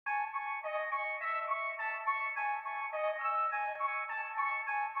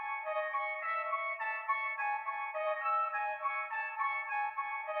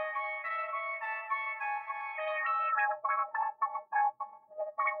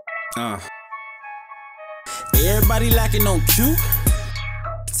Everybody lacking on Q.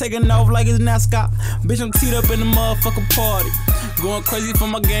 Taking off like it's NASCAR. Bitch, I'm teed up in the motherfucking party. Going crazy for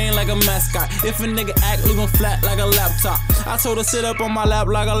my game like a mascot. If a nigga act, leave him flat like a laptop. I told her sit up on my lap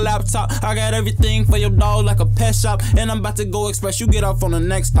like a laptop. I got everything for your dog like a pet shop. And I'm about to go express, you get off on the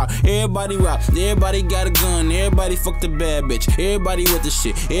next stop. Everybody rap, everybody got a gun. Everybody fuck the bad bitch. Everybody with the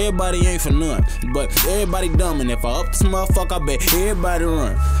shit, everybody ain't for none. But everybody dumb, and if I up this motherfucker, I bet everybody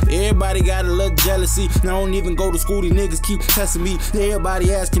run. Everybody got a little jealousy. I don't even go to school, these niggas keep testing me.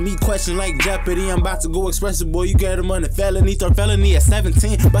 Everybody asking me questions like Jeopardy. I'm about to go express it, boy, you got him on the felony. Third felony at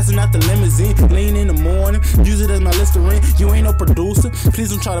 17, busting out the limousine. Lean in the morning, use it as my Listerine. You ain't no producer,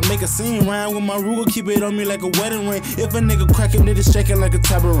 please don't try to make a scene. Rhyme with my Ruger, keep it on me like a wedding ring. If a nigga crack him, then it's shaking like a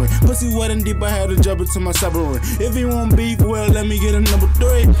tambourine. Pussy wet and deep, I had to jump into my submarine. If he want beef, well, let me get a number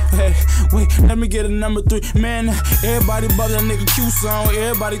 3. Hey, wait, let me get a number 3. Man, everybody bought that nigga Q song.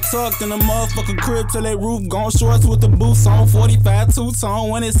 Everybody tucked in the motherfucking crib till they roof gone. Shorts with the boots on, 45 two-tone.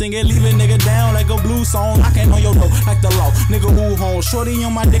 When it sing it, leave a nigga down like a blue song. I can't on your door like the law, nigga who home. Shorty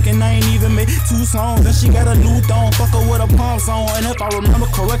on my dick and I ain't even made 2 songs. Then she got a new thong, fuck her with a pump song. And if I remember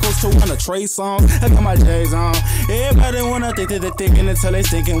correct, was to one of Trey's songs. I got my J's on. Everybody wanna think that they're thinking until they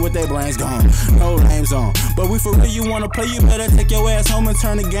thinking with their brains gone. No names on, but we for real, you wanna play, you better take your ass home and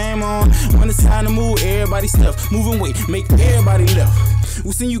turn the game on. When it's time to move, everybody step, moving weight, make everybody left.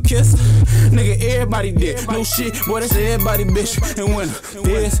 We seen you kiss, nigga, everybody did. No shit, boy, that's everybody bitch. And when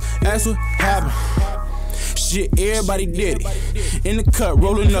this, that's what happened. Shit, everybody did it. In the cut,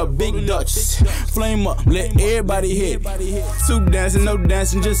 rolling up big Dutch. Flame up, let everybody hit. 2 dancing, no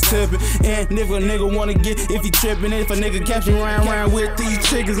dancing, just tipping. And if a nigga wanna get, if he tripping, if a nigga catch me round with these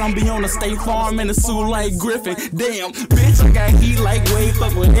chickens, I'm be on a State Farm in a suit like Griffin. Damn, bitch, I got heat like Wade.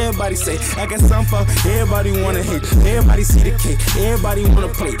 Fuck what everybody say. I got some fuck, everybody wanna hit. Everybody see the cake, everybody wanna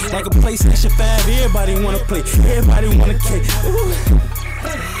play. Like a PlayStation 5, everybody wanna play. Everybody wanna cake. Ooh.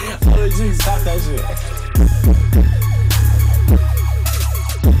 Oh, geez, stop that shit.